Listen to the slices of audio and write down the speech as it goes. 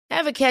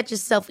Ever catch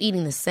yourself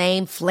eating the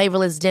same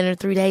flavorless dinner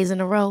 3 days in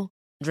a row?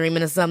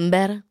 Dreaming of something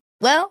better?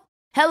 Well,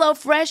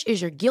 HelloFresh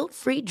is your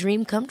guilt-free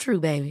dream come true,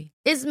 baby.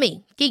 It's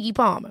me, Keke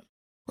Palmer.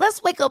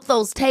 Let's wake up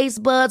those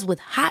taste buds with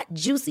hot,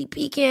 juicy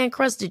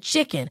pecan-crusted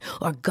chicken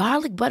or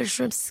garlic butter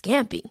shrimp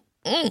scampi.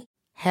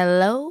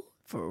 Hello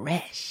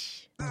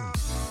Fresh.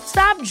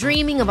 Stop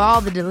dreaming of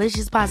all the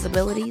delicious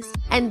possibilities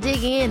and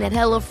dig in at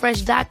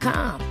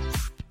HelloFresh.com.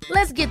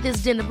 Let's get this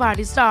dinner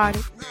party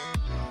started.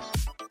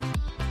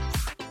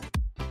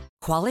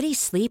 Quality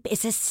sleep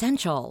is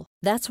essential.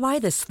 That's why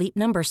the Sleep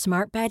Number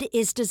Smart Bed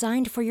is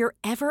designed for your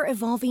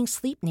ever-evolving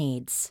sleep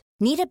needs.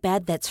 Need a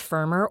bed that's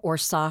firmer or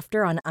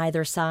softer on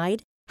either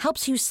side?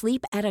 Helps you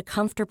sleep at a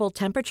comfortable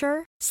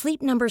temperature?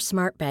 Sleep Number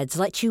Smart Beds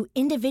let you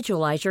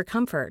individualize your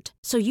comfort,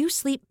 so you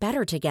sleep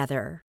better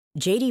together.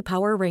 J.D.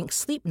 Power ranks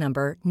Sleep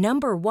Number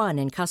number 1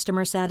 in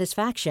customer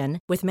satisfaction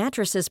with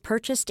mattresses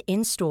purchased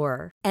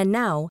in-store. And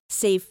now,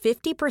 save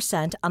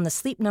 50% on the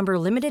Sleep Number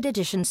Limited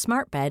Edition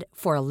Smart Bed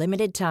for a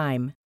limited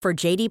time. For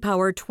J.D.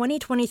 Power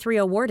 2023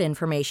 award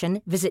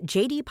information, visit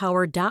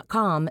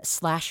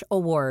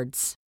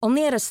jdpower.com/awards.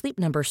 Only at a Sleep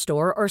Number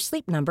store or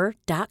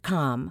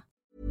sleepnumber.com.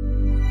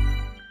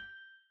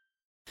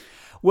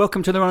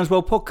 Welcome to the Runner's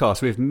World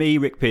podcast with me,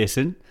 Rick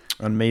Pearson.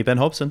 And me, Ben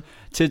Hobson.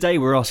 Today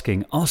we're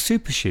asking, are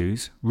super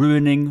shoes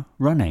ruining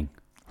running?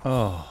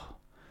 Oh,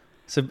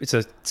 it's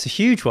a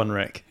huge one,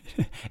 Rick.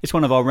 It's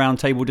one of our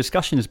roundtable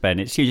discussions, Ben.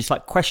 It's usually just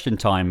like question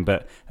time,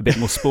 but a bit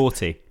more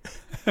sporty.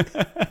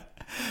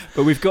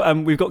 But we've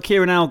got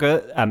Kieran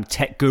Alger,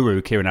 tech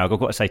guru Kieran Alger. I've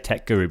got to say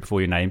tech guru before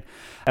your name.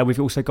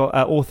 We've also got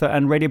author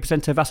and radio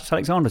presenter Vassos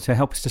Alexander to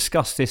help us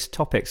discuss this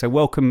topic. So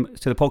welcome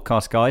to the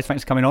podcast, guys.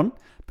 Thanks for coming on.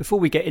 Before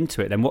we get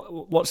into it, then,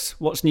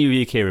 what's new with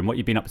you, Kieran? What have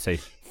you been up to?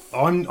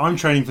 I'm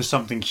training for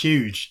something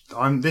huge.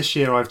 This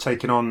year I've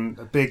taken on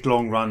a big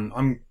long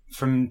run.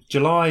 From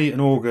July and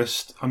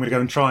August. I'm going to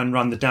go and try and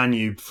run the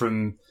Danube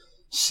from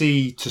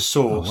sea to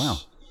source. Oh, wow.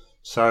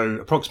 So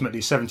approximately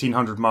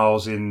 1,700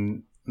 miles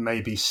in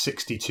maybe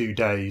 62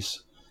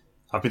 days.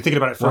 I've been thinking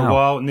about it for a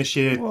while, and this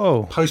year,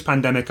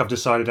 post-pandemic, I've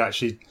decided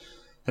actually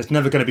there's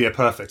never going to be a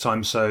perfect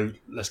time, so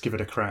let's give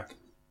it a crack.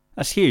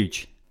 That's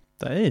huge.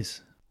 That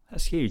is.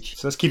 That's huge.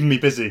 So that's keeping me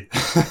busy.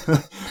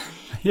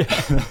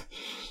 Yeah.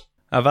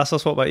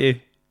 Vassos, what about you?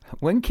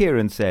 When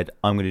Kieran said,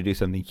 I'm going to do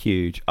something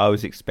huge, I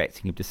was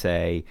expecting him to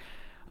say,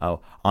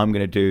 oh, I'm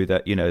going to do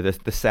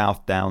the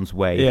South Downs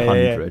Way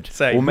 100,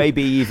 Same. or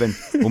maybe even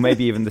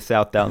the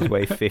South Downs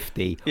Way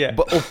 50, Yeah.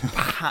 But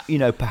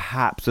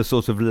perhaps a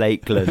sort of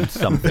Lakeland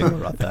something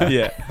or other.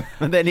 Yeah.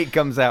 And then it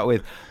comes out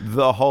with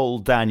the whole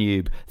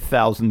Danube,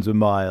 thousands of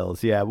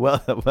miles. Yeah,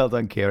 well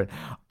done, Kieran.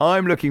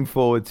 I'm looking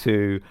forward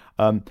to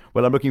in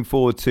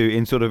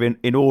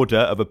order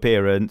of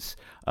appearance.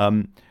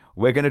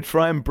 We're going to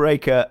try and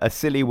break a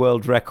silly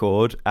world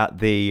record at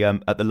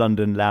the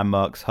London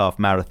Landmarks Half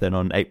Marathon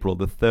on April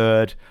the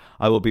 3rd.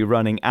 I will be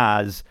running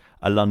as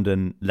a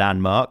London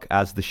landmark,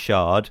 as the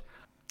Shard.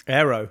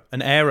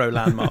 An aero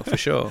landmark for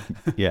sure.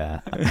 Yeah.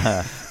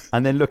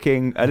 And then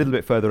looking a little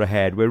bit further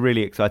ahead, we're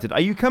really excited.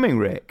 Are you coming,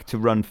 Rick, to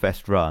Run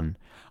Fest Run?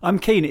 I'm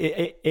keen.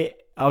 It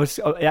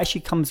actually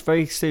comes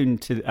very soon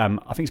to. I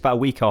think it's about a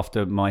week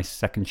after my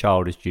second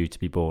child is due to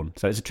be born,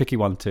 so it's a tricky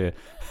one to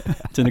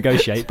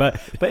negotiate. But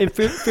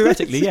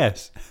theoretically,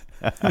 yes.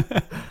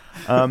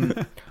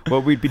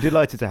 Well, we'd be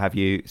delighted to have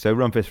you. So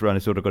Runfest Run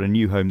has sort of got a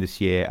new home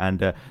this year,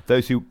 and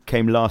those who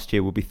came last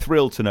year will be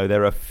thrilled to know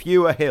there are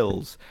fewer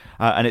hills,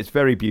 and it's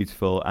very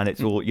beautiful, and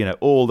it's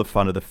all the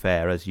fun of the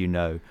fair, as you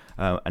know,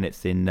 and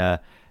it's in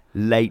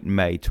late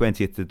May,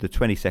 20th to the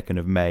 22nd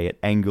of May at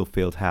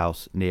Englefield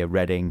House near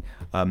Reading.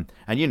 And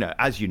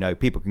as you know,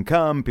 people can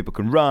come, people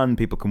can run,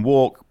 people can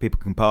walk, people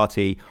can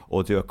party,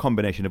 or do a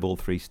combination of all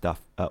three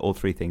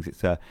things.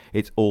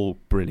 It's all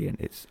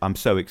brilliant. I'm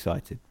so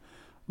excited.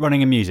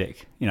 Running and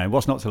music,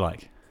 what's not to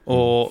like?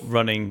 Or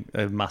running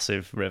a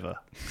massive river.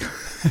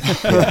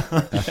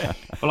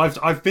 Well,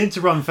 I've been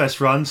to Runfest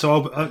Run,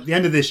 so at the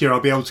end of this year I'll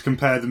be able to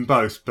compare them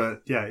both.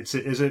 But yeah,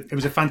 it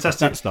was a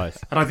fantastic. That's nice.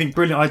 And I think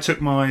brilliant. I took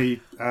my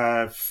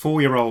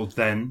 4-year-old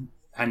then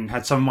and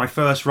had some of my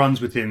first runs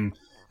with him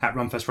at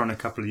Runfest Run a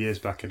couple of years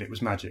back, and it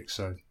was magic.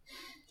 So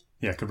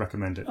yeah, could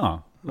recommend it.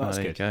 Oh, that's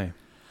there good. You go.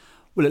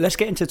 Well, let's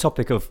get into the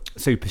topic of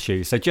super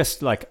shoes. So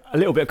just like a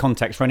little bit of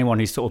context for anyone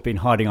who's sort of been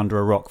hiding under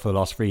a rock for the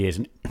last 3 years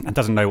and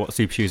doesn't know what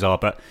super shoes are.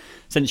 But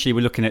essentially,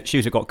 we're looking at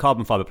shoes that got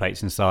carbon fibre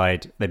plates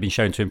inside. They've been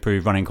shown to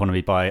improve running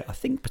economy by, I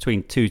think,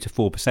 between 2 to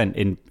 4%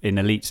 in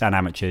elites and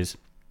amateurs.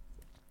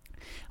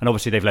 And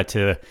obviously, they've led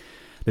to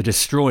the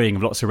destroying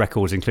of lots of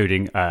records,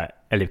 including Eliud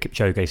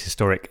Kipchoge's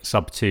historic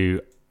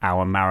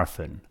sub-2-hour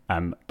marathon.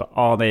 But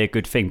are they a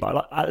good thing?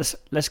 But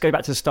let's go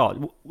back to the start.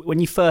 When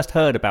you first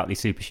heard about these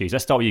super shoes,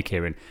 let's start with you,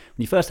 Kieran.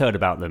 When you first heard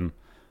about them,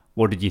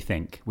 what did you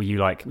think? Were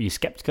you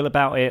skeptical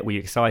about it? Were you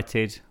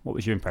excited? What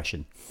was your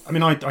impression? I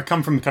mean, I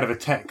come from kind of a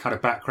tech kind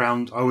of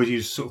background. I always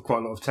use sort of quite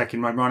a lot of tech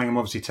in my running. I'm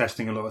obviously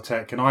testing a lot of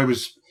tech, and I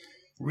was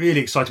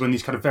really excited when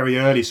these kind of very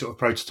early sort of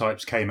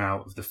prototypes came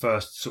out of the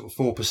first sort of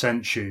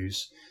 4%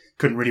 shoes.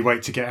 Couldn't really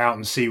wait to get out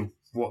and see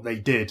what they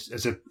did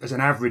as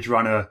an average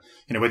runner,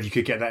 whether you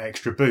could get that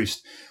extra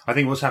boost. I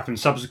think what's happened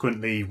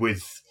subsequently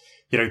with,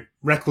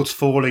 records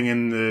falling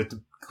and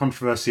the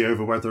controversy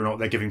over whether or not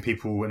they're giving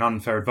people an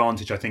unfair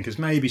advantage, I think has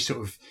maybe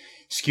sort of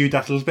skewed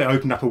that a little bit,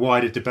 opened up a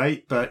wider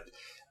debate. But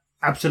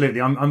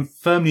absolutely, I'm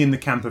firmly in the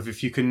camp of,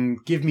 if you can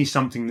give me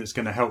something that's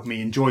going to help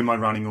me enjoy my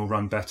running or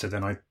run better,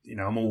 then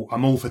I'm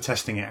all for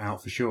testing it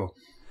out for sure.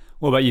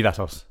 What about you,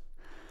 Vatos?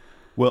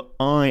 Well,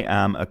 I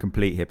am a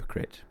complete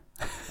hypocrite.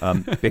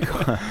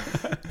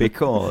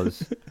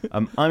 Because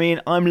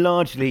I'm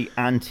largely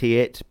anti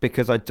it,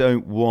 because I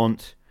don't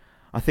want.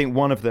 I think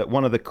one of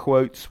the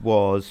quotes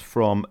was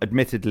from,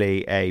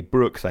 admittedly, a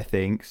Brooks, I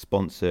think,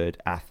 sponsored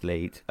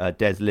athlete,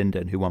 Des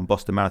Linden, who won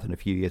Boston Marathon a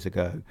few years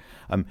ago.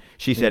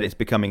 She said it's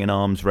becoming an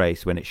arms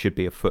race when it should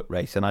be a foot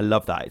race, and I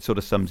love that. It sort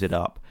of sums it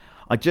up.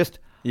 I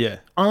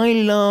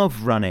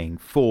love running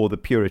for the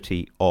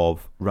purity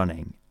of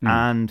running,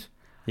 and.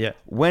 Yeah.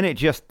 When it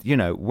just,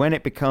 when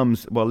it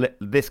becomes, well,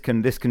 this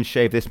can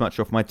shave this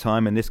much off my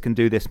time, and this can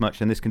do this much,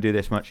 and this can do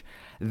this much,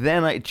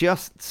 then I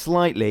just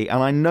slightly,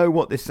 and I know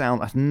what this sounds,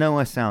 I know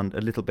I sound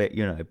a little bit,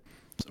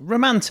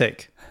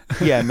 romantic.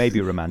 Yeah, maybe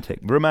romantic.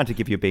 Romantic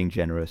if you're being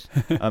generous.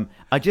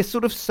 I just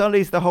sort of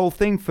sullies the whole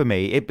thing for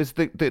me. It was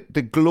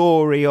the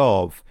glory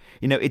of,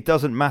 it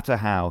doesn't matter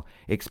how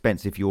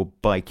expensive your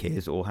bike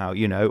is, or how,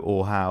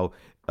 or how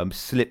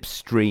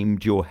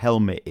slipstreamed your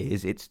helmet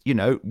is. It's,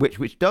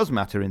 which does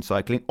matter in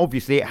cycling.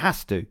 Obviously it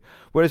has to,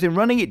 whereas in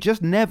running it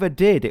just never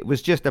did. It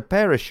was just a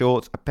pair of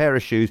shorts, a pair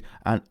of shoes,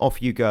 and off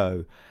you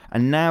go.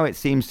 And now it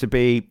seems to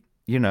be,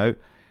 a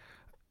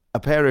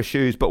pair of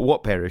shoes, but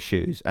what pair of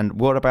shoes? And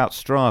what about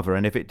Strava?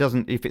 And if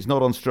it's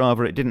not on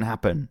Strava, it didn't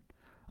happen.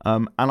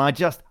 And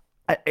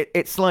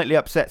it slightly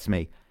upsets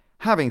me.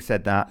 Having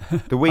said that,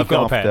 the week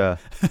after,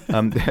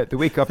 the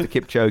week after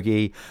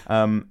Kipchoge,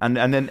 and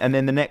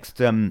then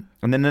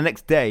the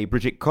next day,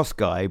 Bridget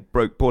Kosgei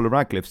broke Paula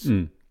Radcliffe's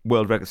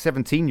world record,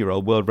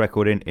 17-year-old world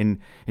record in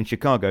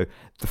Chicago.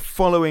 The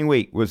following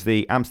week was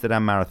the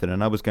Amsterdam Marathon,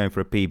 and I was going for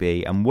a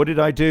PB. And what did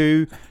I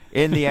do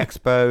in the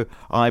expo?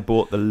 I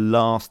bought the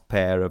last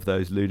pair of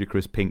those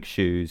ludicrous pink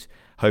shoes,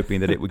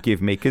 hoping that it would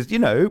give me, because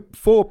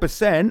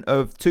 4%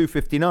 of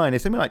 259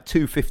 is something like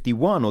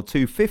 251 or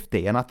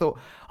 250, and I thought,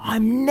 I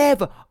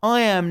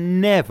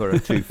am never a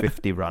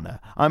 250 runner.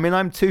 I'm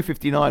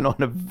 259 on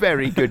a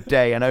very good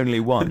day and only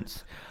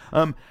once.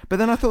 But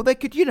then I thought they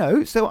could,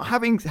 so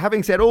having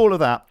said all of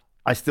that,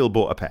 I still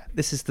bought a pair.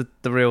 This is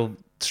the real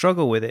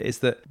struggle with it, is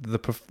that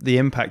the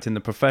impact in the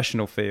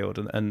professional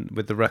field, and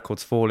with the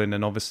records falling,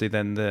 and obviously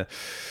then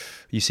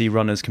you see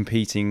runners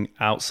competing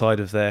outside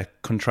of their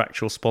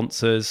contractual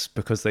sponsors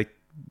because they're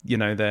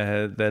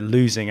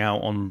losing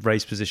out on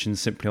race positions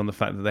simply on the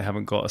fact that they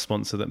haven't got a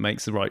sponsor that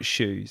makes the right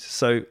shoes.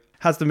 So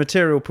has the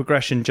material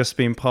progression just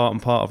been part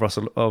and part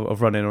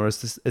of running, or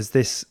is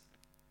this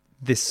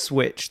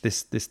switch,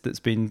 this that's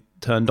been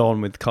turned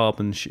on with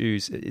carbon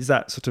shoes, is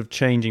that sort of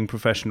changing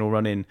professional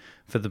running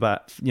for the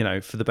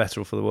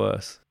better or for the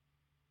worse?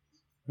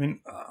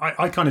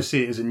 I kind of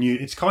see it as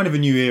it's kind of a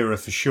new era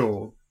for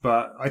sure.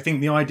 But I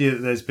think the idea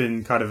that there's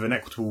been kind of an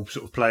equitable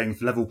sort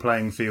of level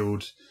playing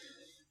field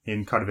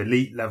in kind of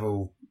elite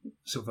level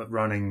sort of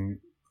running,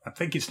 I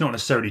think it's not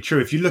necessarily true.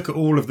 If you look at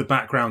all of the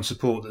background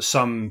support that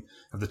some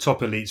of the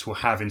top elites will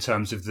have in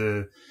terms of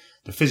the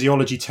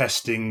physiology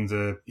testing,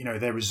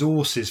 their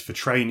resources for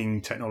training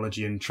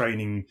technology and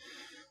training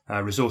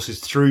resources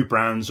through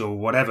brands or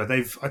whatever,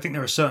 I think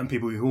there are certain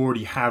people who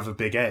already have a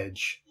big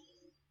edge.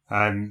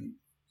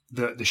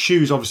 The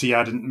shoes obviously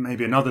add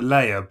maybe another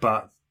layer,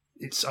 but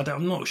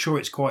I'm not sure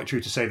it's quite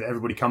true to say that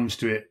everybody comes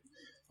to it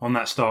on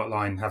that start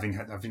line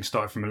having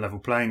started from a level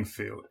playing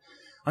field.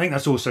 I think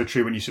that's also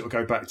true when you sort of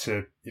go back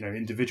to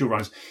individual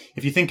runners.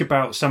 If you think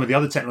about some of the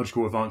other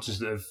technological advances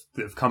that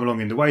have come along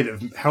in the way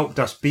that have helped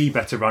us be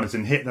better runners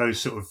and hit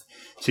those sort of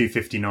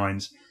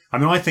 259s.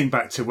 I think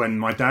back to when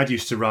my dad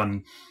used to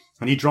run,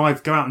 and he'd go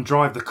out and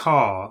drive the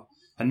car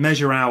and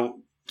measure out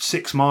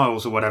 6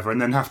 miles or whatever,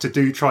 and then have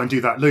to try and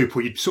do that loop,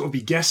 or you'd sort of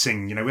be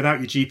guessing, without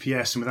your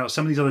GPS and without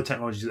some of these other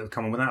technologies that have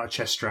come on, without a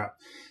chest strap,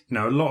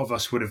 a lot of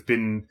us would have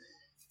been,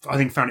 I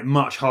think, found it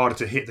much harder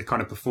to hit the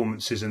kind of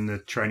performances and the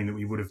training that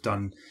we would have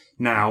done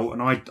now.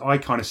 And I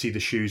kind of see the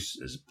shoes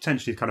as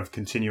potentially kind of a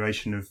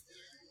continuation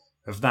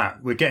of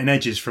that. We're getting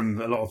edges from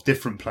a lot of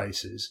different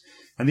places.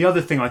 And the other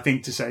thing I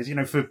think to say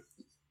is,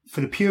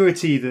 for the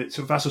purity that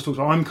sort of Vassos talks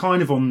about, I'm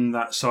kind of on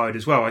that side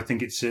as well. I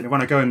think it's,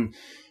 when I go and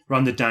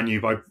run the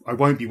Danube, I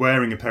won't be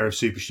wearing a pair of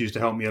super shoes to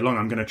help me along.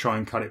 I'm going to try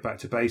and cut it back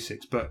to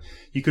basics. But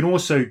you can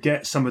also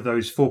get some of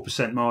those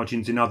 4%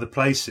 margins in other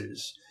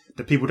places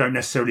that people don't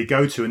necessarily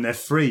go to, and they're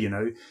free.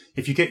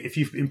 If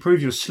you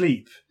improve your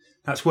sleep,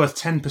 that's worth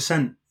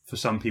 10% for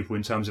some people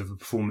in terms of a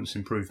performance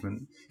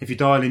improvement. If you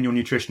dial in your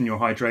nutrition, your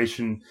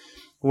hydration,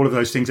 all of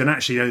those things, and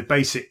actually the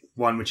basic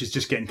one, which is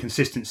just getting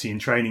consistency in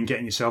training,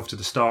 getting yourself to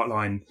the start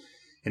line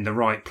in the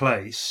right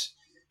place,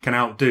 can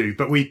outdo.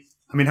 But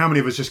how many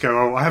of us just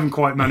go, I haven't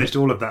quite managed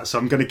all of that, so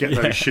I'm going to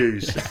get those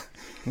shoes.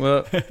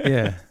 Well,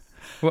 yeah.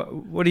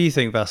 What do you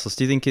think, Vassils?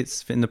 Do you think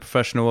it's in the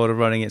professional world of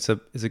running, it's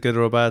a good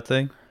or a bad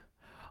thing?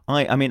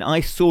 I mean,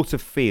 I sort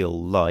of feel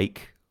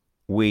like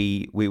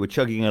we were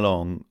chugging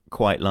along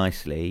quite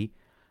nicely,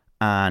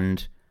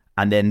 and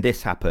then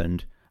this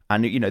happened,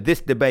 and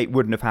this debate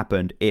wouldn't have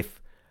happened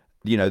if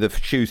the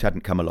shoes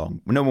hadn't come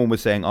along. No one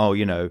was saying,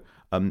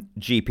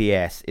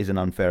 GPS is an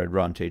unfair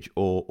advantage,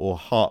 or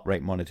heart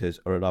rate monitors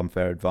are an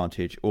unfair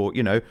advantage, or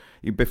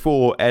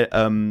before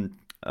Emil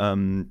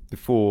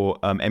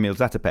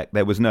Zatopek,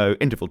 there was no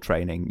interval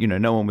training.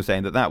 No one was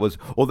saying that was,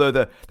 although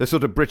the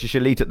sort of British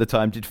elite at the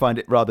time did find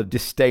it rather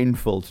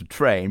disdainful to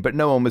train, but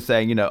no one was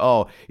saying,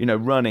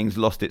 running's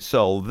lost its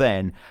soul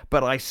then.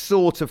 But I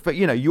sort of,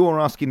 you're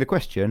asking the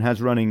question,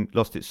 has running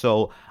lost its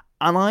soul?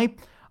 And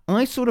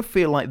I sort of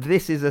feel like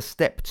this is a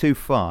step too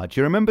far.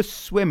 Do you remember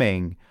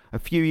swimming a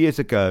few years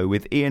ago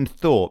with Ian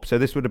Thorpe? So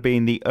this would have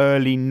been the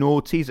early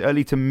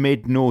to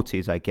mid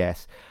noughties, I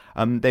guess.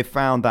 They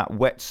found that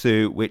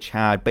wetsuit which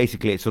had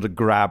basically, it sort of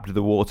grabbed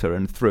the water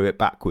and threw it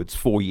backwards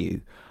for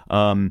you.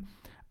 And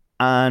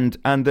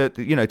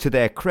to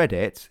their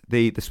credit,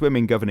 the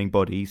swimming governing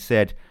body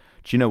said,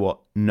 do you know what?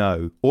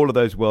 No. All of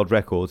those world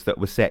records that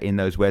were set in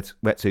those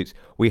wetsuits,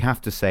 we have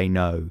to say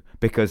no,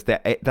 because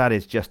that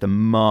is just a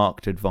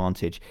marked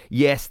advantage.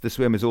 Yes, the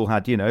swimmers all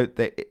had,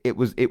 it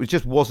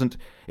wasn't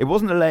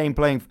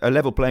a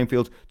level playing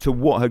field to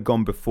what had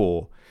gone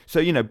before.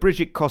 So,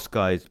 Bridget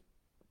Koskai's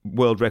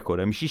world record,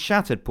 I mean, she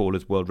shattered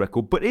Paula's world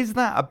record, but is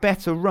that a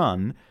better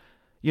run?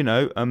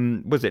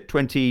 Was it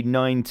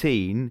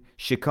 2019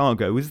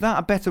 Chicago? Was that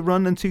a better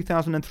run than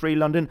 2003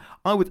 London?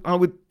 I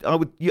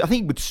think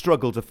you would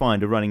struggle to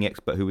find a running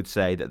expert who would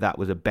say that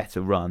was a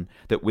better run,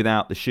 that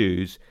without the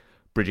shoes,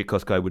 Bridget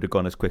Kosgei would have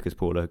gone as quick as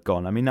Paula had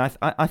gone. I mean,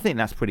 I think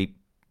that's pretty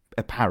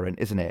apparent,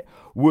 isn't it?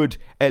 Would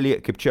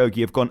Eliud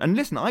Kipchoge have gone? And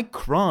listen, I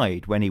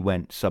cried when he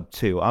went sub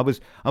 2. I was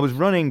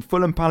running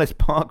Fulham Palace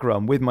Park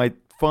Run with my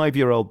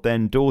 5-year-old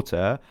then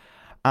daughter,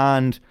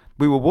 and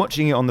we were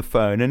watching it on the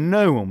phone, and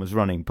no one was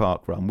running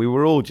Park Run. We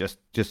were all just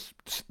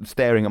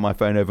staring at my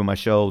phone over my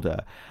shoulder.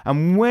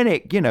 And when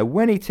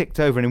he ticked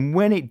over, and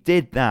when it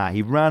did that,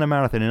 he ran a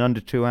marathon in under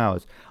 2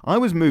 hours, I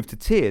was moved to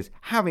tears.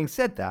 Having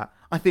said that,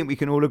 I think we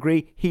can all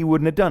agree he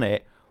wouldn't have done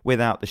it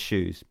without the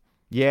shoes.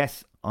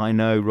 Yes, I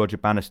know Roger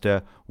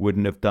Bannister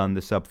wouldn't have done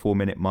the sub 4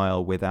 minute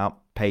mile without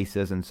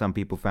pacers, and some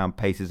people found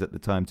pacers at the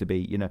time to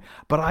be,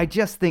 but I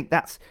just think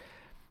that's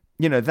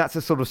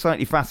a sort of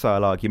slightly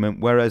facile argument,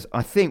 whereas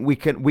I think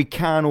we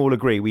can all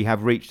agree we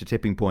have reached a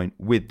tipping point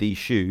with these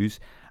shoes.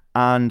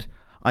 And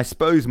I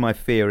suppose my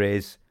fear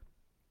is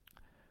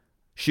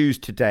shoes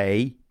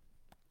today,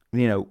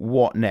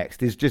 what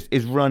next?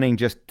 Is running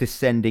just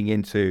descending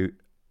into...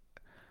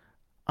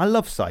 I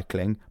love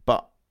cycling,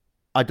 but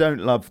I don't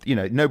love,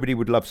 nobody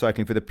would love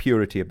cycling for the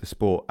purity of the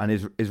sport, and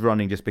is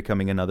running just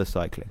becoming another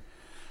cycling?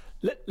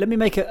 Let me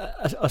make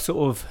a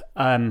sort of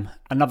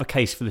another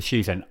case for the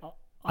shoes then.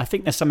 I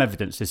think there's some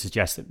evidence to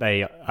suggest that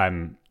they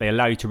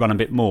allow you to run a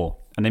bit more,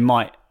 and they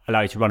might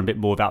allow you to run a bit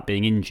more without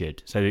being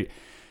injured. So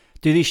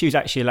do these shoes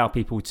actually allow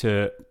people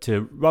to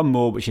run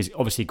more, which is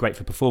obviously great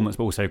for performance,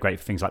 but also great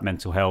for things like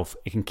mental health?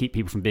 It can keep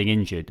people from being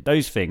injured.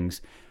 Those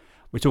things,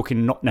 we're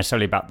talking not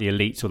necessarily about the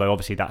elites, although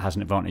obviously that has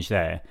an advantage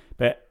there.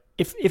 But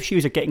if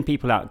shoes are getting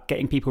people out,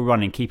 getting people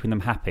running, keeping them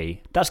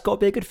happy, that's got to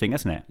be a good thing,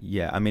 hasn't it?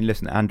 Yeah, I mean,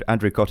 listen,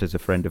 Andrew Cotter's a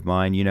friend of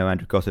mine.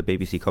 Andrew Cotter,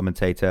 BBC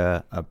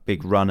commentator, a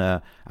big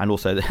runner, and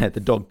also the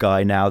dog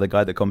guy now, the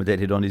guy that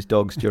commentated on his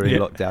dogs during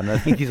lockdown. I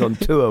think he's on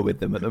tour with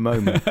them at the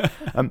moment.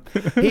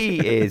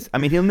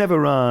 He'll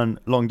never run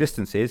long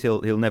distances.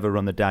 He'll never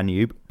run the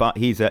Danube, but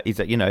he's a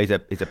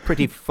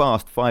pretty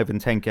fast 5 and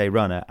 10K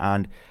runner.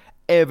 And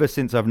ever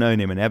since I've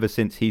known him, and ever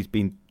since he's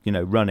been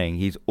running,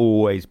 he's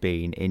always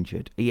been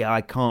injured. Yeah,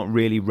 I can't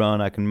really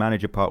run. I can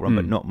manage a park run,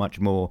 but not much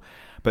more.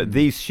 But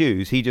these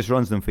shoes, he just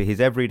runs them for his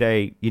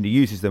everyday,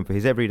 uses them for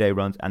his everyday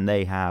runs, and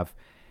they have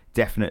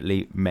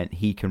definitely meant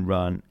he can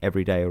run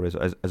every day or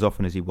as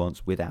often as he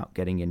wants without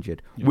getting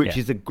injured, which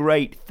is a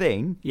great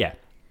thing. Yeah.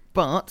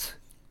 But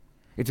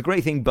it's a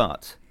great thing,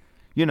 but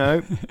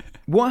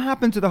what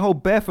happened to the whole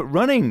barefoot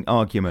running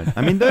argument?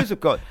 I mean, those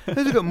have got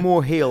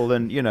more heel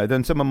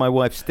than some of my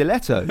wife's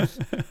stilettos.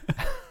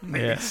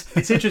 Yeah.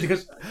 It's interesting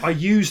because I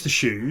use the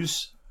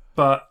shoes,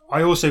 but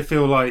I also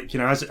feel like,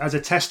 as a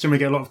tester, and we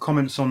get a lot of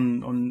comments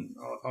on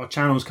our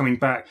channels coming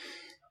back,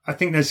 I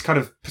think there's kind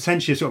of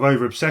potentially a sort of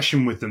over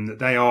obsession with them, that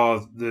they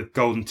are the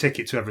golden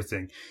ticket to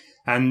everything.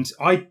 And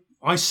I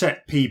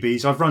set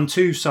PBs. I've run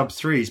 2 sub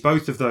 3s.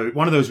 Both of those,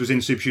 one of those was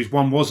in super shoes.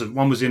 One wasn't.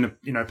 One was in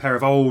a pair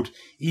of old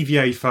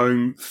EVA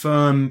foam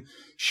firm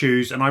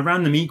shoes, and I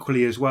ran them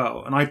equally as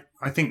well. And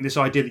I think this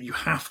idea that you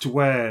have to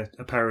wear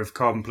a pair of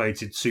carbon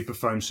plated super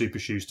foam super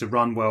shoes to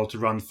run well, to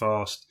run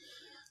fast,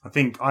 I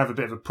think I have a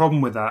bit of a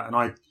problem with that, and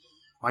I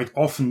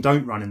often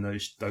don't run in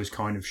those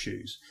kind of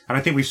shoes. And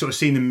I think we've sort of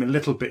seen them a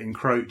little bit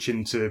encroach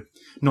into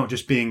not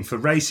just being for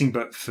racing,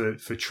 but for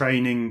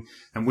training.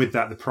 And with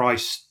that, the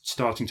price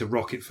starting to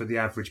rocket for the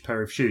average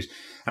pair of shoes.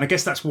 And I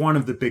guess that's one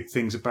of the big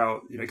things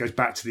about, it goes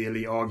back to the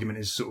elite argument,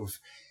 is sort of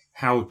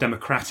how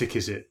democratic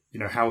is it?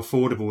 How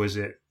affordable is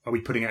it? are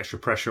we putting extra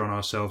pressure on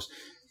ourselves?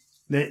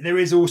 There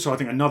is also, I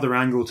think, another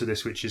angle to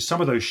this, which is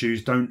some of those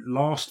shoes don't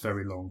last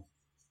very long.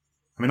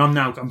 I mean,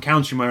 I'm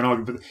countering my own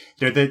argument,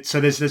 but so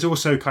there's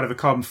also kind of a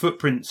carbon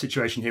footprint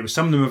situation here, where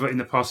some of them in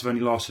the past have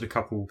only lasted a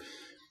couple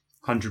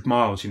 100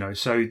 miles,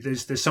 So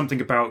there's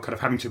something about kind of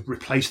having to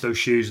replace those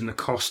shoes and the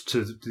cost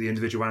to the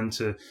individual and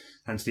to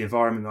the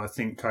environment that I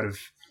think kind of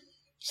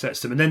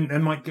sets them. And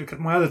then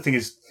my other thing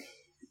is,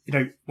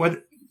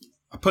 whether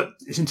I put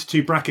this into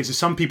two brackets. There's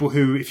some people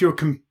who, if you're a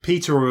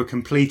competitor or a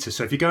completer,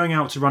 so if you're going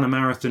out to run a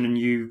marathon and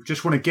you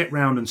just want to get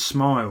round and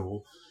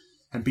smile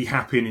and be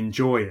happy and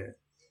enjoy it,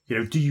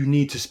 do you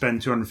need to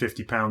spend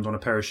 £250 on a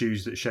pair of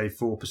shoes that shave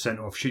 4%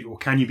 off, or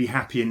can you be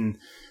happy in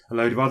a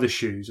load of other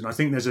shoes? And I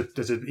think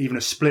there's even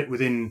a split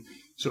within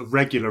sort of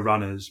regular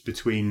runners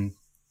between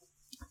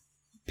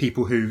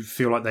people who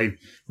feel like they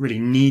really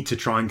need to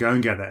try and go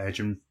and get that edge,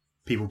 and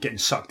people getting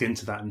sucked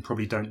into that and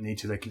probably don't need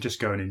to. They can just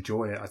go and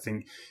enjoy it. I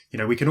think,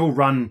 we can all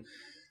run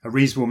a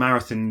reasonable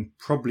marathon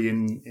probably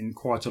in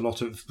quite a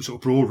lot of sort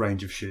of broad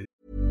range of shoes.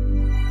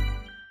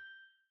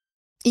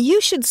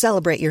 You should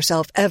celebrate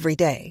yourself every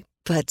day,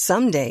 but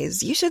some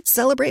days you should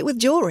celebrate with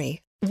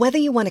jewelry. Whether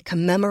you want to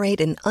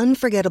commemorate an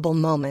unforgettable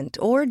moment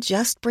or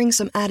just bring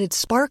some added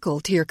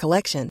sparkle to your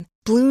collection,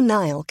 Blue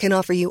Nile can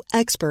offer you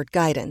expert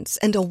guidance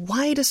and a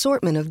wide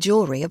assortment of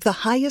jewelry of the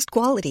highest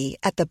quality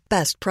at the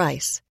best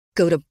price.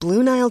 Go to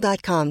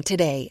BlueNile.com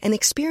today and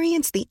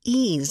experience the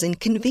ease and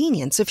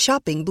convenience of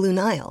shopping Blue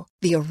Nile,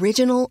 the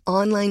original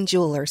online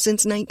jeweler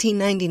since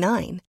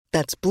 1999.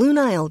 That's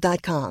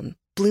BlueNile.com.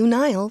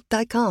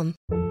 BlueNile.com.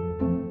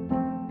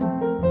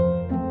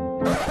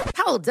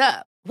 Hold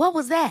up. What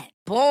was that?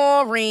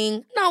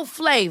 Boring. No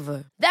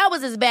flavor. That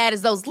was as bad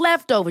as those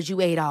leftovers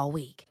you ate all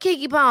week.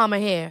 Keke Palmer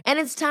here, and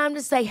it's time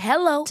to say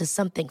hello to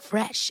something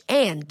fresh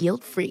and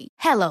guilt-free.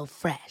 Hello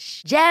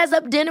Fresh. Jazz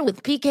up dinner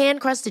with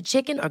pecan-crusted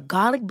chicken or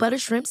garlic butter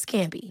shrimp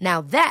scampi. Now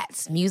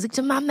that's music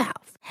to my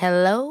mouth.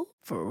 Hello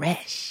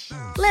Fresh.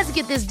 Let's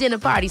get this dinner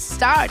party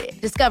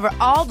started. Discover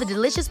all the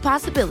delicious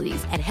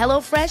possibilities at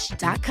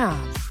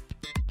HelloFresh.com.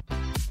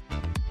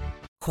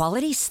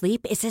 Quality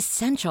sleep is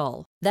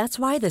essential. That's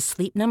why the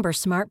Sleep Number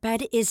Smart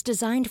Bed is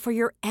designed for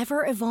your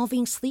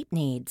ever-evolving sleep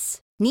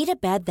needs. Need a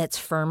bed that's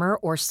firmer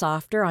or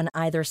softer on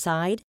either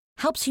side?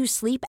 Helps you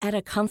sleep at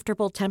a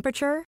comfortable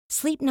temperature?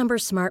 Sleep Number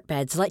Smart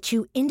Beds let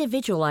you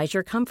individualize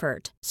your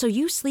comfort, so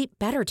you sleep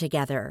better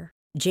together.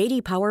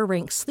 J.D. Power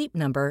ranks Sleep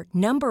Number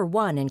number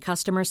 1 in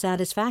customer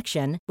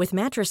satisfaction with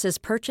mattresses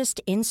purchased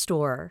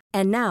in-store.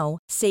 And now,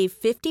 save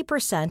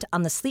 50%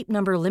 on the Sleep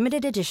Number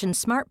Limited Edition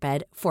Smart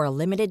Bed for a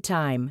limited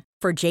time.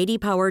 For J.D.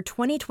 Power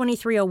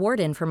 2023 award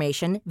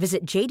information,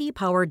 visit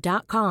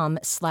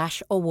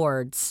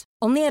jdpower.com/awards.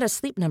 Only at a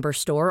Sleep Number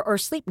store or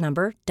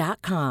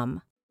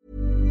sleepnumber.com.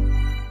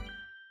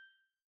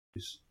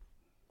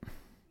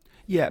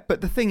 Yeah,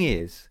 but the thing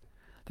is,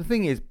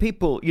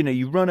 people,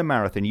 you run a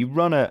marathon, you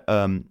run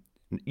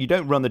you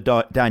don't run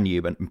the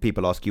Danube and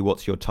people ask you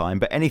what's your time,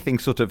 but anything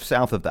sort of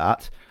south of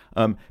that,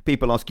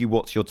 people ask you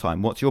what's your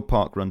time, what's your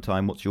park run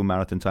time, what's your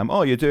marathon time?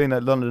 Oh, you're doing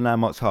that London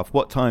Landmarks half.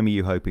 What time are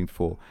you hoping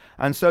for?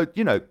 And so,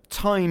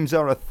 times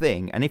are a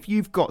thing. And if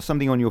you've got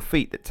something on your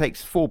feet that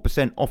takes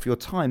 4% off your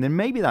time, then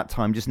maybe that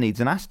time just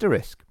needs an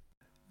asterisk.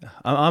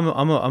 I'm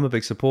a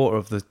big supporter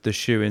of the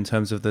shoe in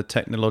terms of the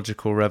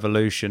technological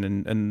revolution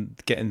and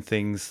getting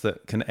things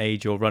that can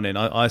aid your running.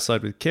 I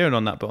side with Kieran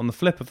on that, but on the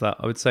flip of that,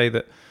 I would say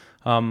that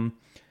I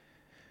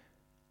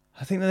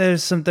think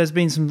that there's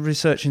been some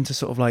research into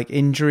sort of like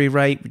injury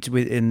rate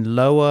in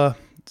lower,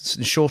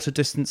 shorter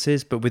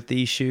distances, but with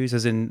these shoes,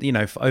 as in,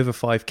 for over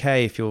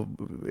 5K, if you're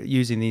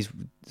using these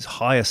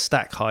higher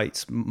stack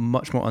heights,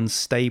 much more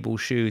unstable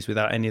shoes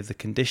without any of the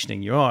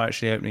conditioning, you are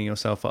actually opening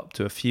yourself up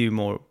to a few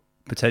more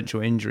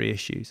potential injury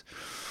issues.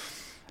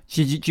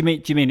 Do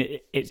you mean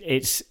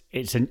it's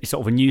a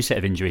sort of a new set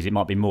of injuries? It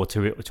might be more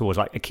towards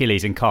like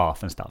Achilles and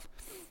calf and stuff.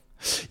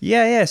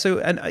 Yeah. So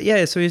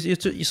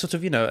you sort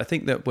of, I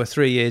think that we're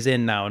 3 years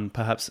in now, and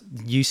perhaps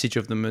usage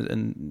of them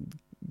and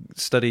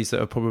studies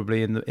that are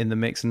probably in the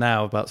mix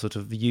now about sort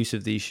of the use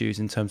of these shoes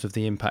in terms of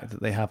the impact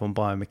that they have on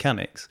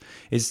biomechanics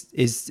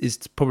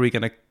is probably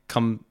going to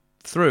come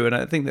through. And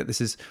I think that this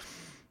is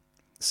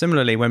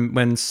similarly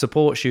when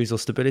support shoes or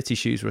stability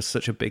shoes were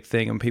such a big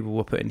thing, and people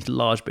were putting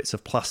large bits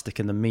of plastic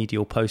in the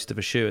medial post of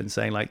a shoe and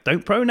saying like,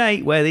 don't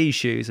pronate, wear these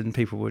shoes, and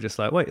people were just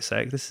like, wait a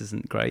sec, this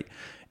isn't great.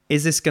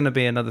 Is this going to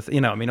be another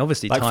thing?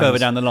 Obviously, like further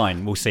down the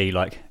line, we'll see.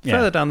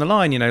 Further down the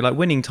line, like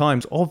winning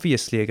times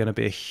obviously are going to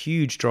be a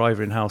huge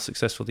driver in how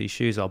successful these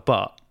shoes are.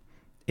 But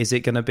is it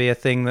going to be a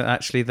thing that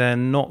actually they're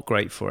not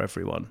great for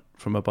everyone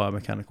from a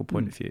biomechanical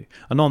point of view?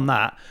 And on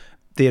that,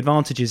 the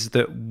advantages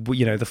that the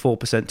 4%,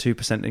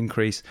 2%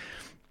 increase,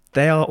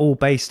 they are all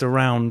based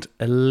around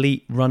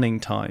elite running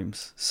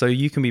times. So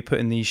you can be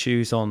putting these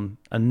shoes on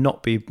and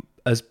not be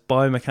as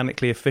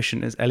biomechanically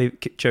efficient as Eliud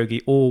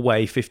Kipchoge or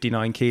weigh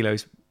 59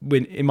 kilos.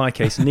 When in my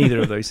case, neither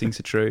of those things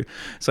are true.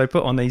 So I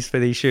put on these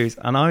shoes,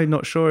 and I'm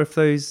not sure if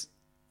those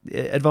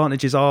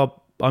advantages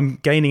I'm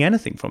gaining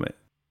anything from it.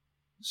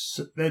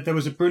 So there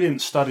was a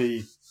brilliant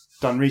study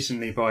done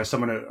recently by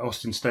someone at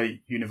Austin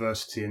State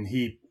University, and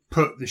he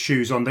put the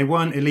shoes on. They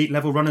weren't elite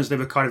level runners. They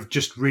were kind of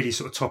just really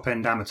sort of top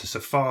end amateurs, so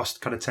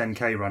fast kind of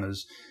 10K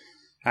runners.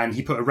 And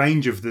he put a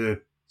range of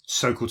the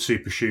so-called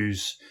super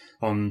shoes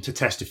on to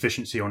test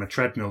efficiency on a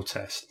treadmill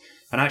test.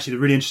 And actually the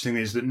really interesting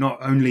thing is that not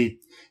only,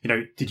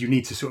 did you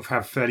need to sort of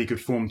have fairly good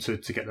form to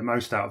get the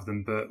most out of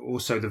them, but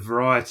also the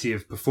variety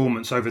of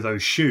performance over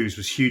those shoes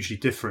was hugely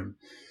different.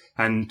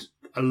 And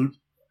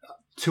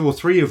 2 or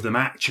 3 of them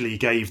actually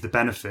gave the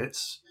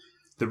benefits.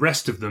 The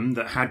rest of them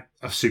that had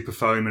a super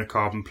foam and a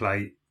carbon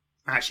plate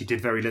actually did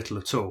very little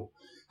at all,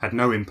 had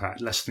no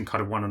impact, less than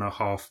kind of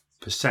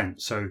 1.5%.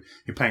 So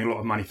you're paying a lot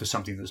of money for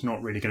something that's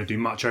not really going to do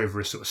much over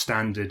a sort of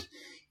standard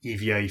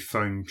EVA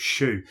foam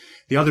shoe.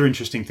 The other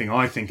interesting thing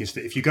I think is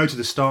that if you go to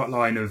the start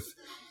line of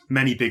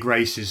many big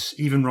races,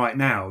 even right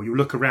now, you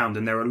look around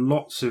and there are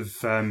lots of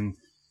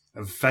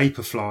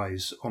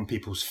Vaporflies on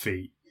people's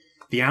feet.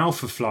 The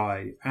Alpha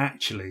Fly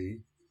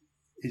actually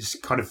is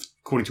kind of,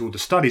 according to all the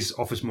studies,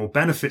 offers more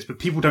benefits, but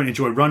people don't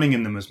enjoy running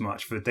in them as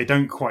much, but they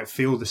don't quite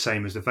feel the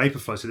same as the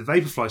Vaporfly. So the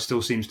Vaporfly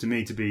still seems to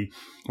me to be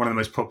one of the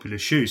most popular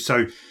shoes.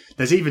 So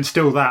there's even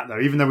still that, though,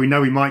 even though we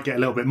know we might get a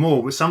little bit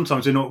more, but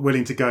sometimes we're not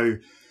willing to go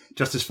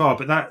just as far.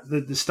 But that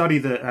the study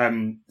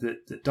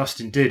that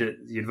Dustin did at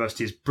the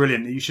university is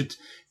brilliant. You should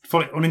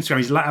follow it on Instagram.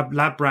 He's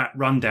Lab Rat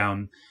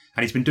Rundown,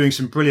 and he's been doing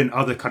some brilliant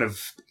other kind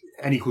of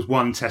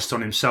N=1 tests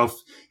on himself,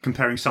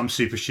 comparing some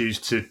super shoes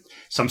to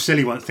some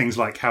silly one, things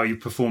like how he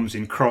performs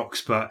in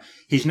Crocs. But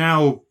he's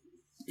now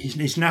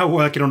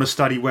working on a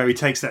study where he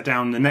takes that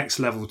down the next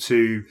level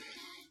to,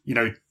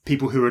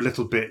 people who are a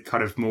little bit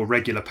kind of more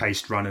regular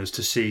paced runners,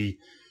 to see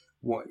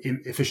what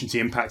efficiency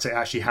impact it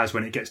actually has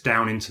when it gets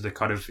down into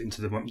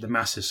the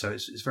masses. So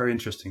it's very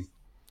interesting.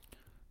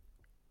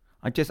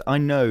 I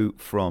know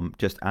from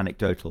just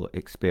anecdotal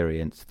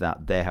experience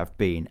that there have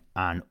been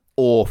an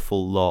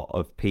awful lot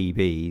of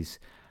PBs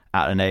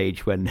at an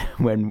age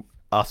when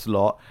us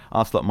lot,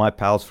 my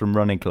pals from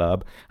Running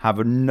Club, have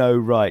no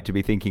right to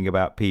be thinking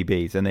about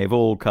PBs, and they've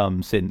all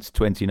come since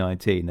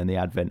 2019 and the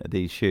advent of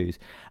these shoes.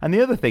 And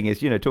the other thing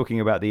is, talking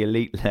about the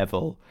elite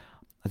level,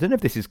 I don't know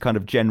if this is kind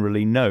of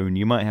generally known.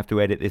 You might have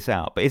to edit this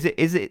out, but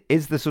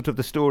is the sort of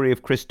the story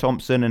of Chris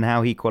Thompson and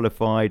how he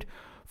qualified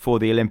for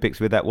the Olympics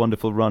with that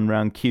wonderful run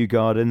round Kew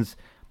Gardens?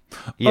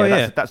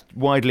 Yeah, that's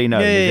widely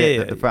known.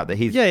 Is it? The fact that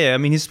he's I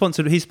mean, he's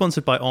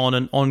sponsored by On,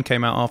 and On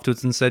came out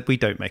afterwards and said, we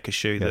don't make a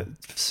shoe that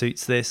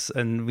suits this,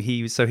 and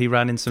he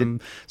ran in some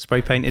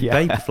spray painted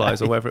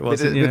Vaporflies or whatever it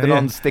was, with an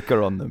On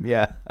sticker on them.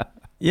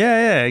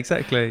 Yeah,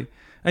 exactly.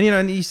 And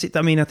and you see,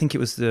 I mean, I think it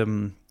was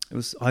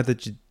either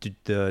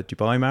the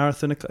Dubai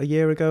Marathon a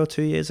year ago or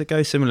 2 years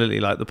ago. Similarly,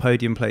 like the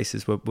podium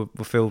places were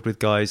filled with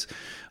guys.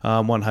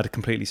 One had a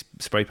completely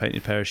spray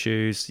painted pair of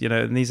shoes.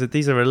 And these are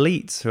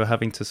elites who are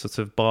having to sort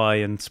of buy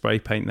and spray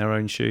paint their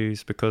own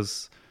shoes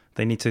because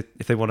they need to,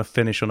 if they want to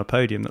finish on a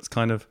podium. That's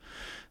kind of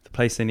the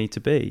place they need to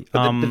be.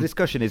 But the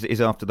discussion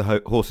is after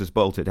the horse has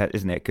bolted,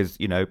 isn't it? Because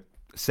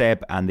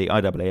Seb and the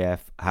IAAF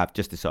have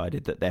just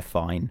decided that they're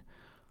fine.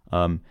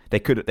 There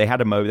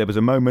was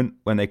a moment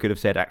when they could have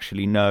said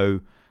actually no.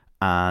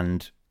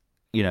 And,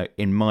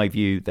 in my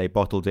view, they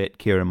bottled it.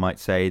 Kieran might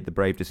say the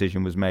brave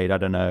decision was made. I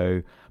don't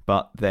know.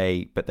 But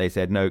they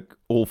said, no,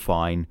 all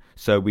fine.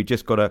 So we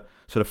just got to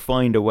sort of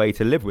find a way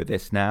to live with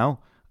this now.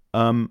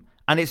 And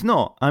it's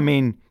not. I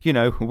mean,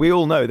 we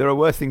all know there are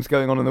worse things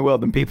going on in the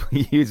world than people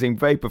using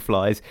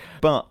Vaporflies.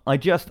 But I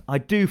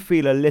do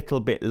feel a little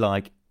bit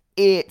like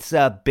it's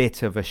a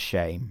bit of a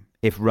shame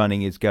if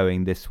running is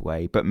going this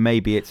way. But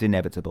maybe it's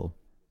inevitable.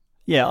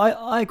 Yeah,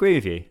 I agree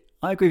with you.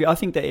 I agree. I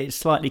think that it's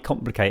slightly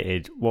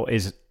complicated what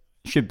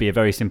should be a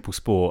very simple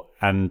sport,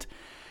 and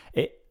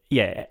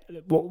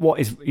what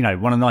is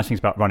one of the nice things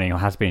about running, or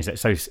has been, is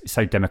that it's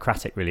so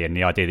democratic really, and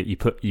the idea that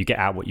you get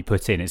out what you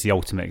put in is the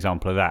ultimate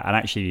example of that. And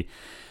actually,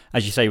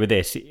 as you say with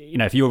this,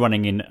 if you're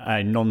running in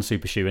a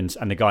non-super shoe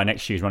and the guy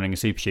next to you is running a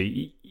super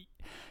shoe,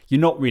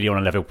 you're not really on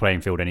a level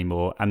playing field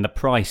anymore, and the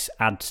price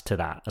adds to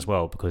that as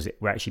well, because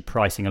we're actually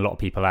pricing a lot of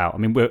people out. I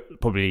mean, we're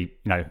probably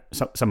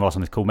some of us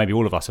on this call, maybe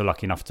all of us, are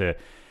lucky enough to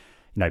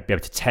be able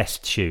to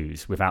test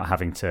shoes without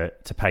having to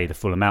pay the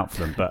full amount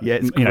for them. But yeah,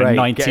 it's great.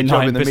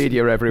 99% in the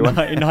media, everyone.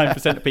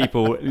 99% of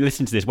people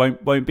listen to this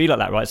won't be like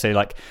that, right? So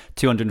like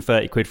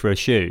 230 quid for a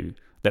shoe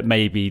that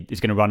maybe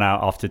is going to run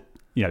out after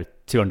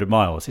 200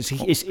 miles. It's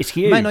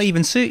huge. Might not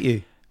even suit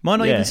you.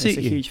 It's a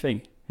huge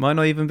thing. Might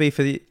not even be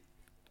for the.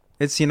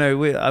 It's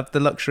we have the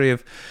luxury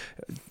of,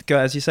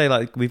 as you say,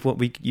 like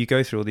you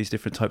go through all these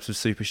different types of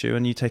super shoe,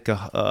 and you take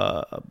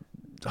a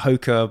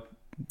Hoka,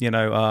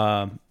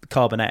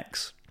 Carbon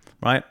X.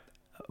 Right,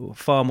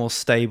 far more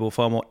stable,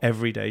 far more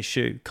everyday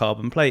shoe,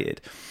 carbon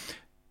plated,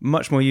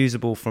 much more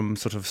usable from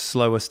sort of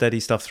slower, steady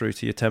stuff through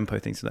to your tempo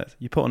things like that.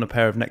 You put on a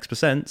pair of Next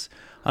Percents,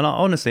 and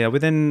honestly,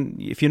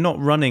 if you're not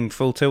running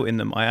full tilt in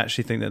them, I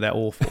actually think that they're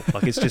awful.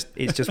 Like it's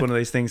just one of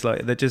those things.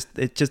 Like they're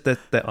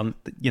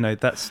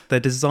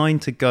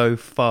designed to go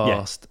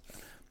fast,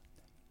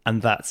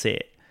 and that's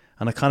it.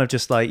 And I kind of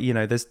just like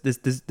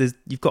there's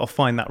you've got to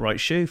find that right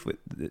shoe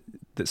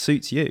that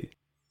suits you.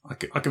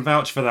 I can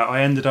vouch for that.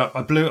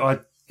 I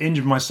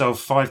injured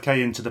myself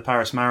 5k into the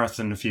Paris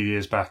Marathon a few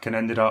years back, and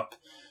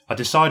I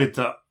decided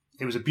that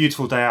it was a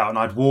beautiful day out and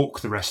I'd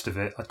walk the rest of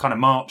it. I'd kind of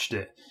marched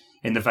it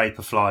in the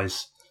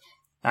Vaporflies.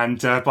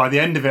 And by the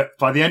end of it,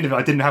 I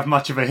didn't have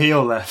much of a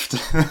heel left.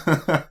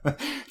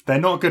 They're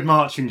not good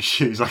marching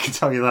shoes, I can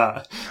tell you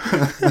that.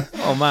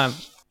 Oh man,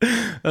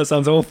 that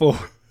sounds awful.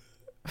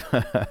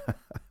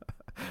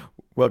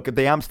 Well,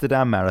 the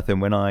Amsterdam Marathon,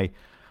 when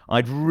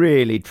I'd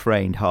really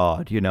trained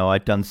hard,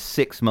 I'd done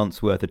 6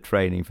 months worth of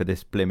training for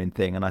this blimmin'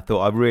 thing, and I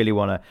thought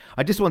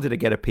I just wanted to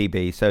get a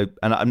PB, so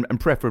and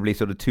preferably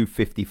sort of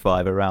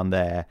 2:55 around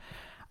there.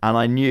 And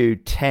I knew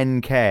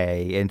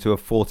 10k into a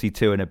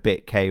 42 and a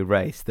bit K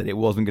race that it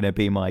wasn't going to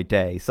be my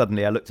day.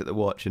 Suddenly I looked at the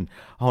watch and,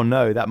 oh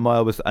no, that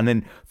mile was... And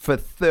then for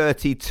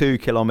 32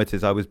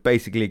 kilometers, I was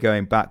basically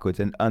going backwards.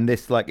 And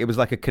this, it was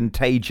like a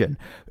contagion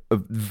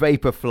of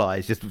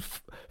Vaporflies. Just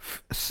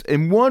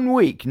in 1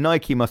 week,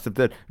 Nike must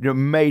have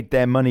made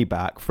their money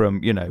back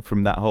from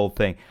that whole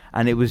thing.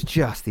 And it was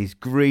just these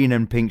green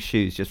and pink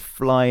shoes just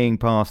flying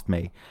past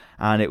me.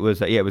 And it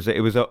was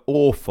an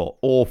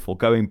awful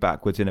going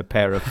backwards in a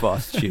pair of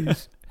fast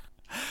shoes.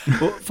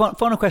 Well,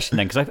 final question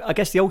then, because I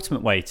guess the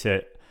ultimate way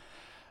to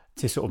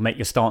sort of make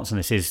your stance on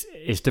this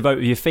is to vote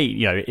with your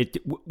feet.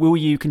 Will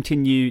you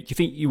continue? Do you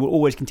think you will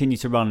always continue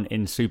to run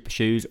in super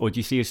shoes, or do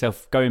you see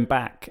yourself going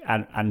back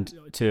and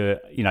to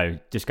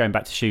just going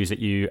back to shoes that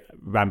you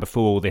ran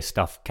before all this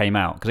stuff came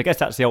out? Because I guess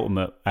that's the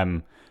ultimate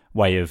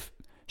way of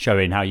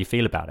showing how you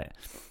feel about it.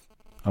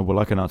 Oh, well,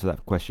 I can answer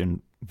that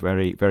question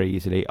very, very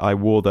easily. I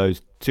wore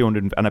those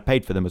 200, and I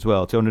paid for them as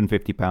well,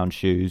 £250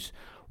 shoes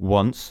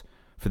once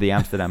for the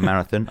Amsterdam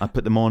Marathon. I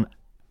put them on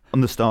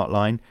the start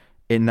line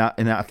in that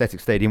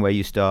athletic stadium where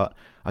you start.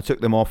 I took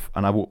them off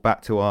and I walked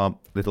back to our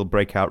little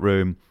breakout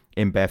room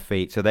in bare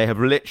feet. So they have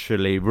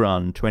literally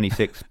run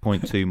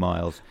 26.2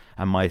 miles,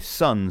 and my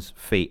son's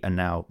feet are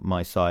now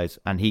my size,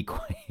 and he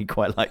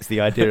quite likes the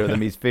idea of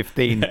them. He's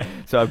 15,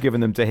 so I've given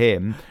them to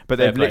him. But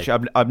they've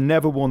literally, I've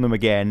never worn them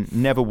again,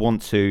 never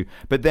want to.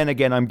 But then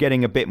again, I'm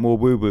getting a bit more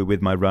woo-woo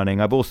with my running.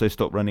 I've also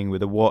stopped running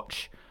with a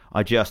watch.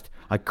 I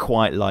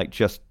quite like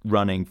just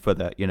running for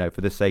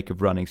the sake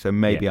of running. So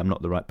maybe I'm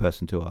not the right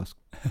person to ask.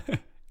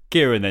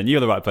 Kieran, then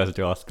you're the right person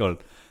to ask. Go on.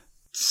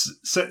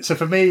 So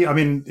for me, I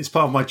mean, it's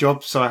part of my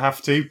job, so I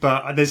have to.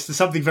 But there's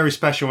something very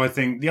special, I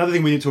think. The other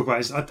thing we didn't talk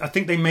about is I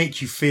think they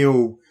make you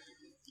feel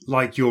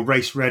like you're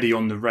race ready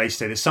on the race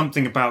day. There's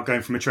something about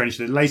going from a training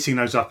to lacing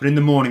those up, and in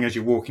the morning as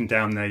you're walking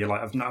down there, you're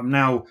like,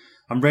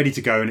 I'm ready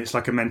to go, and it's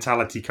like a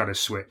mentality kind of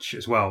switch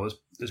as well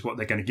as what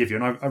they're going to give you.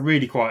 And I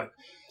really quite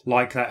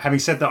like that. Having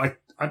said that,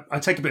 I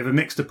take a bit of a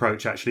mixed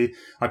approach, actually.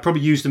 I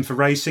probably use them for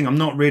racing. I'm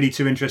not really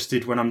too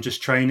interested when I'm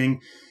just training.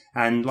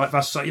 And like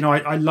that's,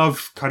 I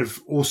love kind of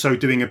also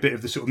doing a bit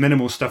of the sort of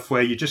minimal stuff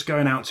where you're just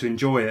going out to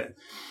enjoy it.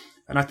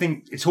 And I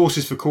think it's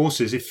horses for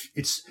courses. If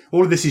it's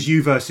all of this is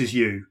you versus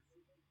you,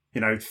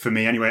 for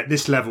me anyway, at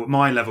this level, at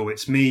my level,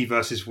 it's me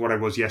versus what I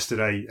was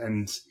yesterday.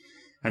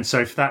 And so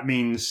if that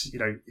means,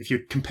 if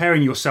you're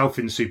comparing yourself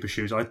in super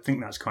shoes, I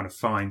think that's kind of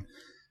fine.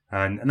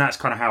 And that's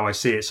kind of how I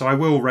see it. So I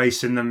will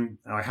race in them.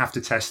 I have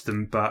to test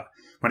them, but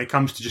when it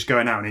comes to just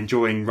going out and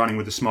enjoying running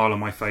with a smile on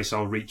my face,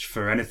 I'll reach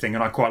for anything.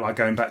 And I quite like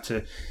going back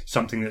to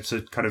something that's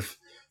a kind of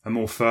a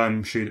more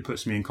firm shoe that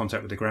puts me in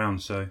contact with the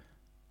ground. So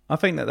I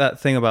think that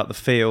thing about the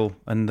feel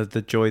and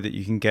the joy that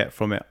you can get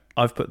from it,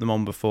 I've put them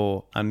on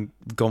before and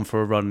gone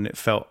for a run, and it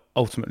felt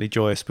ultimately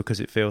joyous because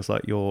it feels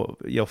like you're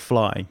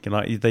flying.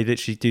 Like they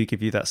literally do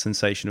give you that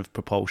sensation of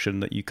propulsion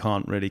that you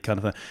can't really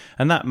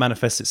and that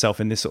manifests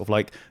itself in this sort of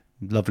like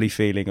lovely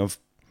feeling of,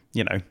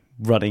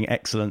 running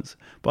excellence.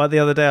 But the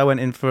other day I went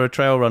in for a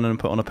trail run and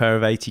put on a pair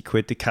of 80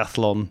 quid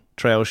Decathlon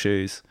trail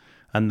shoes,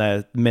 and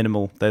they're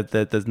minimal.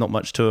 There's not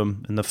much to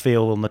them, and the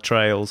feel on the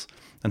trails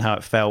and how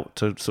it felt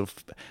to sort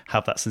of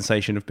have that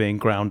sensation of being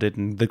grounded,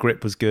 and the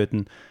grip was good,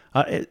 and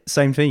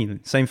same feeling.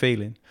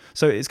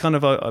 So it's kind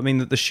of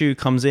the shoe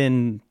comes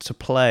in to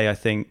play, I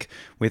think,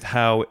 with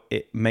how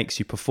it makes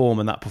you perform,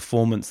 and that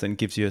performance then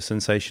gives you a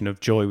sensation of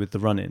joy with the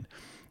running,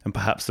 and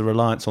perhaps the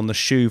reliance on the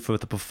shoe for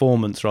the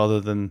performance rather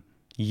than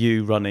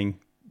you running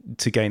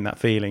to gain that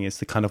feeling is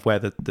the kind of where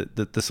the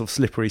sort of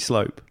slippery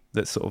slope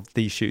that sort of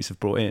these shoes have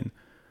brought in.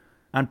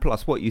 And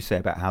plus what you say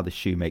about how the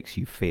shoe makes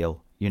you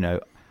feel,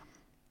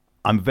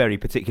 I'm very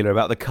particular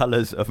about the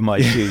colours of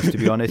my shoes, to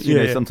be honest.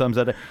 Sometimes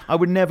I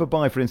would never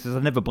buy, for instance,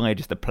 I'd never buy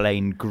just a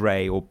plain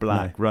grey or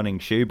black running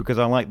shoe, because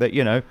I like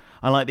that,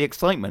 I like the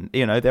excitement.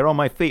 They're on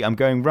my feet. I'm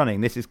going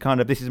running. This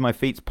is my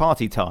feet's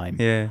party time.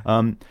 Yeah.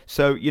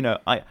 So,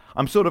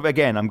 I'm sort of,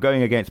 again, I'm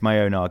going against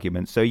my own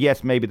arguments. So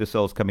yes, maybe the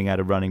soul's coming out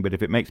of running, but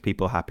if it makes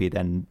people happy,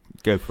 then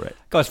go for it.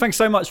 Guys, thanks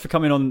so much for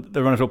coming on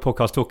the Run It All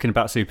podcast talking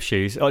about super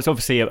shoes. It's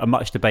obviously a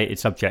much debated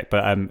subject,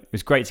 but it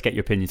was great to get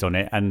your opinions on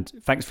it, and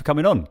thanks for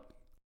coming on.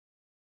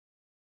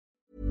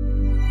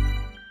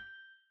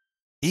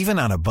 Even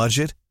on a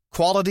budget,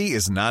 quality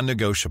is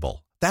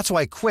non-negotiable. That's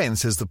why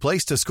Quince is the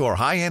place to score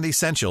high-end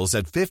essentials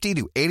at 50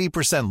 to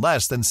 80%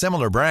 less than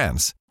similar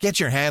brands. Get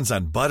your hands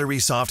on buttery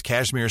soft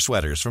cashmere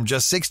sweaters from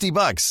just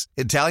 $60,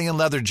 Italian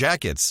leather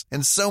jackets,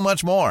 and so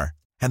much more.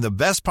 And the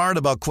best part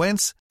about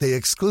Quince, they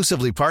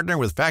exclusively partner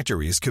with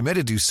factories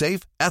committed to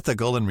safe,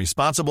 ethical, and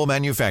responsible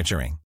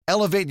manufacturing.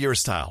 Elevate your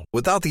style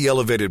without the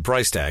elevated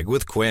price tag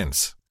with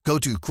Quince. Go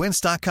to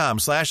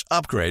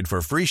quince.com/upgrade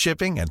for free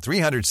shipping and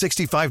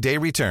 365-day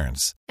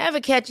returns. Ever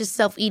catch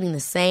yourself eating the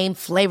same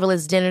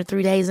flavorless dinner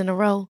 3 days in a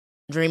row?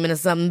 Dreaming of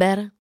something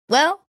better?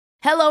 Well,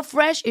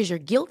 HelloFresh is your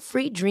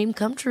guilt-free dream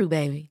come true,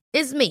 baby.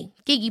 It's me,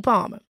 Keke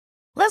Palmer.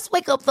 Let's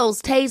wake up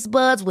those taste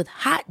buds with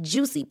hot,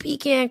 juicy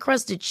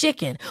pecan-crusted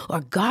chicken or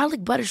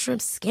garlic butter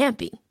shrimp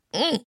scampi.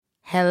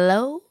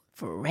 Hello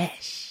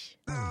Fresh.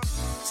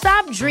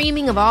 Stop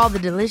dreaming of all the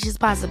delicious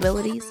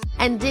possibilities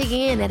and dig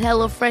in at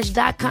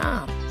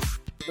HelloFresh.com.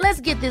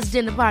 Let's get this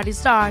dinner party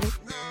started.